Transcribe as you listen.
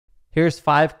Here's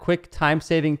 5 quick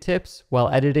time-saving tips while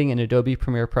editing in Adobe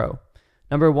Premiere Pro.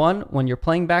 Number 1, when you're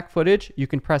playing back footage, you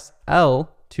can press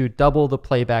L to double the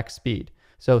playback speed.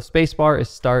 So spacebar is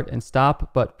start and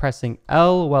stop, but pressing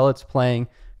L while it's playing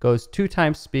goes 2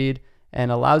 times speed and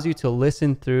allows you to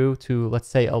listen through to, let's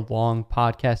say, a long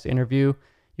podcast interview.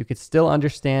 You could still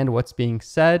understand what's being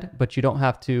said, but you don't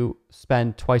have to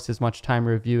spend twice as much time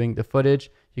reviewing the footage.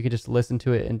 You can just listen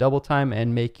to it in double time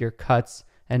and make your cuts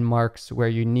and marks where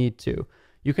you need to.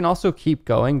 You can also keep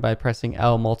going by pressing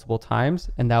L multiple times,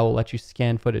 and that will let you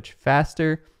scan footage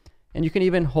faster. And you can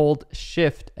even hold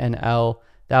Shift and L.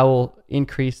 That will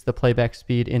increase the playback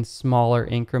speed in smaller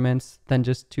increments than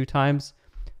just 2 times.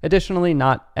 Additionally,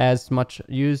 not as much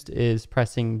used is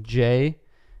pressing J.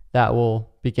 That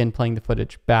will begin playing the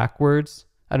footage backwards.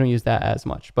 I don't use that as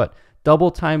much, but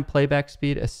double time playback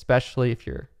speed, especially if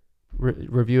you're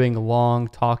reviewing long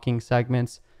talking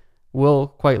segments, will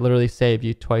quite literally save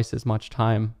you twice as much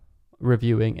time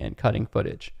reviewing and cutting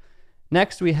footage.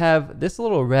 Next, we have this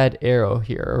little red arrow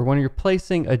here, or when you're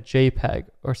placing a JPEG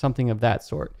or something of that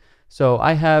sort. So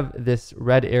I have this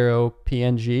red arrow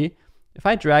PNG. If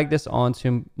I drag this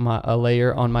onto a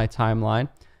layer on my timeline,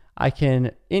 I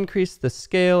can increase the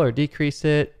scale or decrease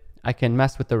it. I can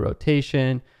mess with the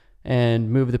rotation and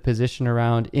move the position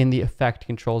around in the effect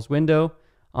controls window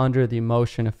under the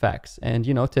motion effects. And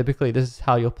typically this is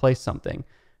how you'll place something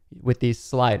with these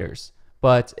sliders.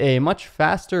 But a much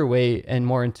faster way and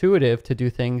more intuitive to do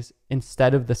things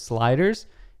instead of the sliders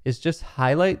is just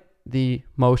highlight the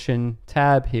motion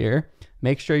tab here,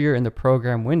 make sure you're in the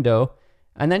program window,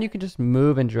 and then you can just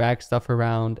move and drag stuff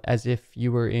around as if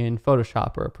you were in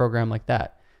Photoshop or a program like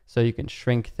that. So you can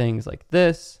shrink things like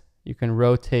this, you can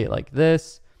rotate like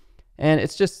this, and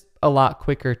it's just a lot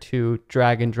quicker to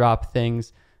drag and drop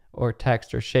things or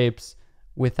text or shapes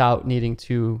without needing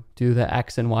to do the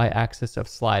X and Y axis of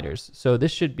sliders. So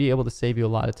this should be able to save you a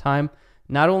lot of time.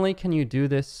 Not only can you do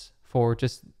this for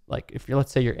just like, if you're,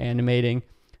 let's say you're animating,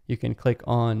 you can click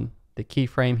on the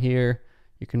keyframe here,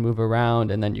 you can move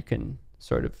around, and then you can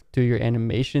sort of do your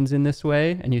animations in this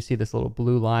way. And you see this little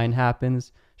blue line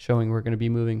happens showing we're going to be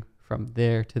moving from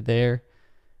there to there.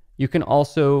 You can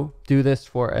also do this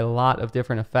for a lot of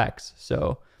different effects.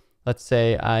 So let's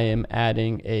say I am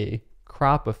adding a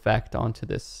crop effect onto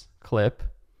this clip.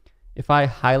 If I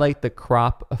highlight the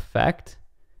crop effect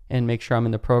and make sure I'm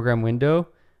in the program window,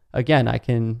 again, I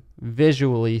can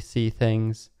visually see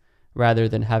things rather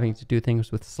than having to do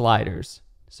things with sliders.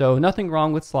 So nothing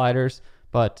wrong with sliders,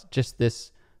 but just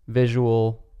this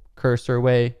visual cursor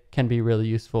way can be really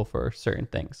useful for certain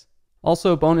things.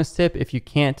 Also, bonus tip, if you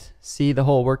can't see the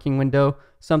whole working window,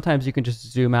 sometimes you can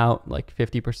just zoom out like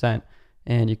 50%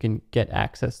 and you can get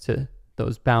access to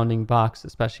those bounding boxes,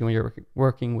 especially when you're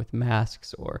working with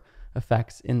masks or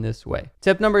effects in this way.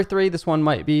 Tip number 3, this one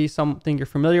might be something you're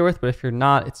familiar with, but if you're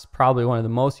not, it's probably one of the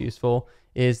most useful,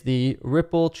 is the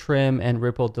ripple trim and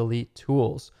ripple delete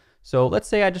tools. So let's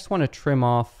say I just want to trim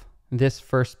off this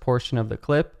first portion of the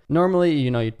clip. Normally,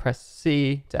 you'd press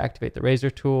C to activate the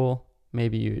razor tool.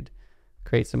 Maybe you'd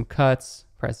create some cuts,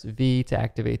 press V to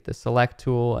activate the select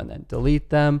tool, and then delete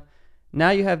them.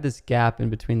 Now you have this gap in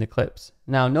between the clips.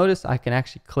 Now notice I can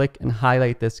actually click and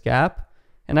highlight this gap,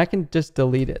 and I can just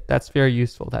delete it. That's very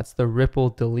useful. That's the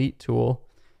ripple delete tool.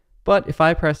 But if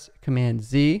I press Command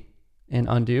Z and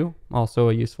undo, also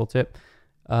a useful tip,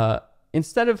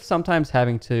 instead of sometimes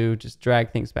having to just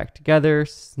drag things back together,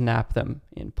 snap them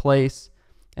in place,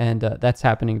 and that's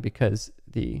happening because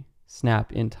the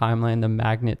snap in timeline, the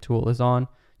magnet tool is on.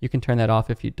 You can turn that off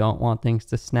if you don't want things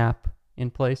to snap in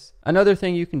place. Another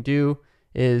thing you can do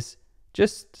is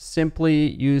just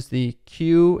simply use the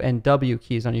Q and W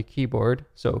keys on your keyboard.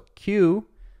 So Q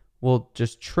will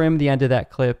just trim the end of that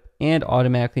clip and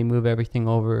automatically move everything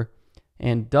over,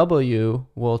 and W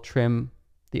will trim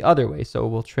the other way. So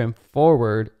we'll trim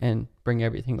forward and bring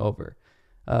everything over,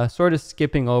 sort of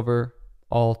skipping over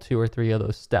all 2 or 3 of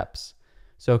those steps.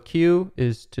 So Q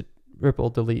is to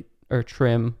ripple, delete, or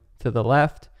trim to the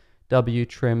left. W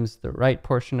trims the right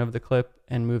portion of the clip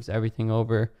and moves everything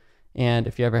over. And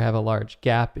if you ever have a large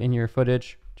gap in your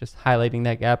footage, just highlighting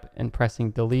that gap and pressing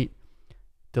delete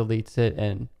deletes it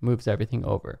and moves everything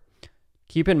over.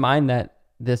 Keep in mind that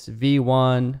this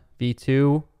V1,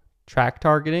 V2 track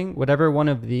targeting, whatever one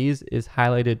of these is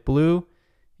highlighted blue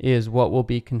is what will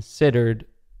be considered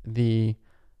the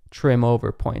trim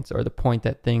over points, or the point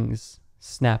that things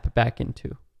snap back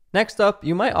into. Next up,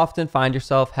 you might often find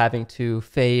yourself having to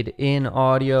fade in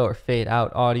audio or fade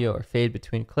out audio or fade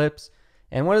between clips.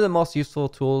 And one of the most useful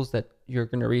tools that you're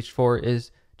going to reach for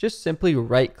is just simply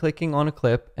right-clicking on a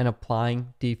clip and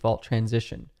applying default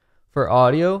transition. For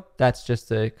audio, that's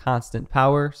just a constant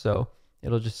power, so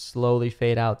it'll just slowly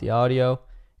fade out the audio.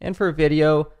 And for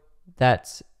video,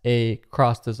 that's a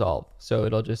cross dissolve, so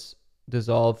it'll just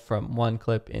dissolve from one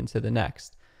clip into the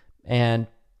next. And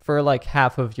for like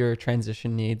half of your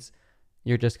transition needs,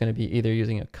 you're just going to be either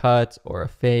using a cut or a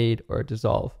fade or a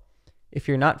dissolve. If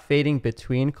you're not fading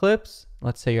between clips,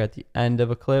 let's say you're at the end of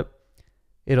a clip,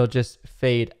 it'll just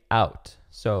fade out.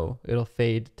 So it'll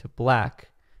fade to black.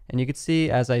 And you can see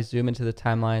as I zoom into the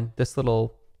timeline, this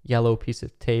little yellow piece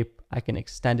of tape, I can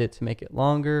extend it to make it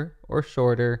longer or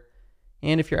shorter.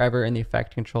 And if you're ever in the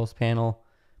effect controls panel,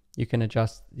 you can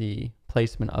adjust the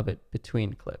placement of it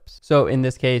between clips. So in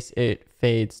this case, it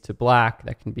fades to black.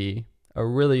 That can be a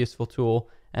really useful tool.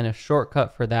 And a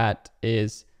shortcut for that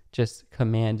is just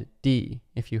Command D.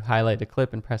 If you highlight a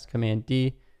clip and press Command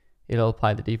D, it'll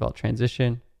apply the default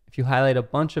transition. If you highlight a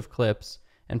bunch of clips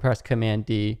and press Command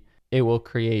D, it will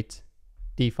create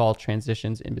default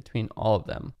transitions in between all of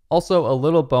them. Also, a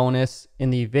little bonus, in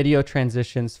the video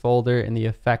transitions folder in the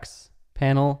effects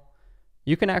panel,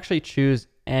 you can actually choose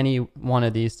any one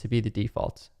of these to be the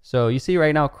default. So you see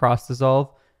right now cross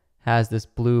dissolve has this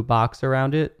blue box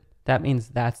around it. That means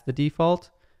that's the default.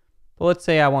 But let's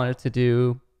say I wanted to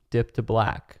do dip to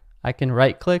black. I can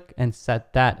right click and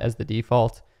set that as the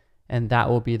default, and that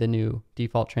will be the new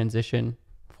default transition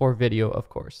for video, of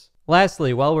course.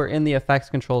 Lastly, while we're in the effects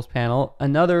controls panel,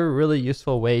 another really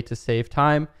useful way to save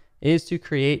time is to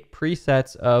create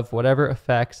presets of whatever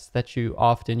effects that you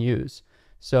often use.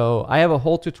 So I have a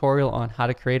whole tutorial on how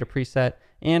to create a preset,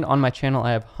 and on my channel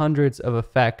I have hundreds of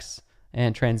effects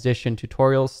and transition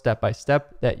tutorials step by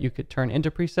step that you could turn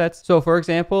into presets. So for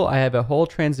example, I have a whole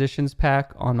transitions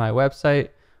pack on my website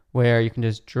where you can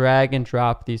just drag and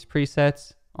drop these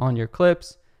presets on your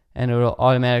clips and it will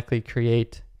automatically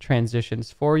create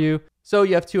transitions for you. So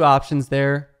you have two options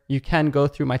there. You can go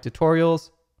through my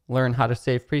tutorials, learn how to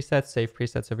save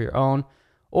presets of your own,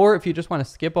 or if you just want to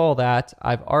skip all that,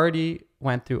 I've already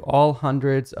went through all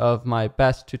hundreds of my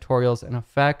best tutorials and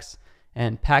effects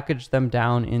and packaged them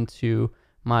down into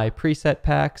my preset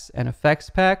packs and effects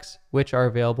packs, which are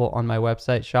available on my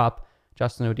website shop,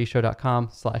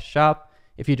 justinodisho.com/shop.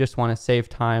 If you just want to save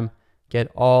time,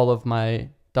 get all of my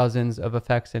dozens of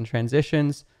effects and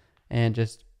transitions and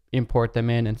just import them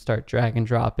in and start drag and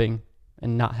dropping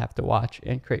and not have to watch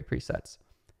and create presets.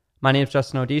 My name is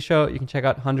Justin Odisho. You can check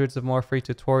out hundreds of more free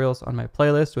tutorials on my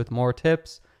playlist with more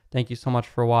tips. Thank you so much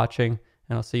for watching,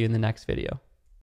 and I'll see you in the next video.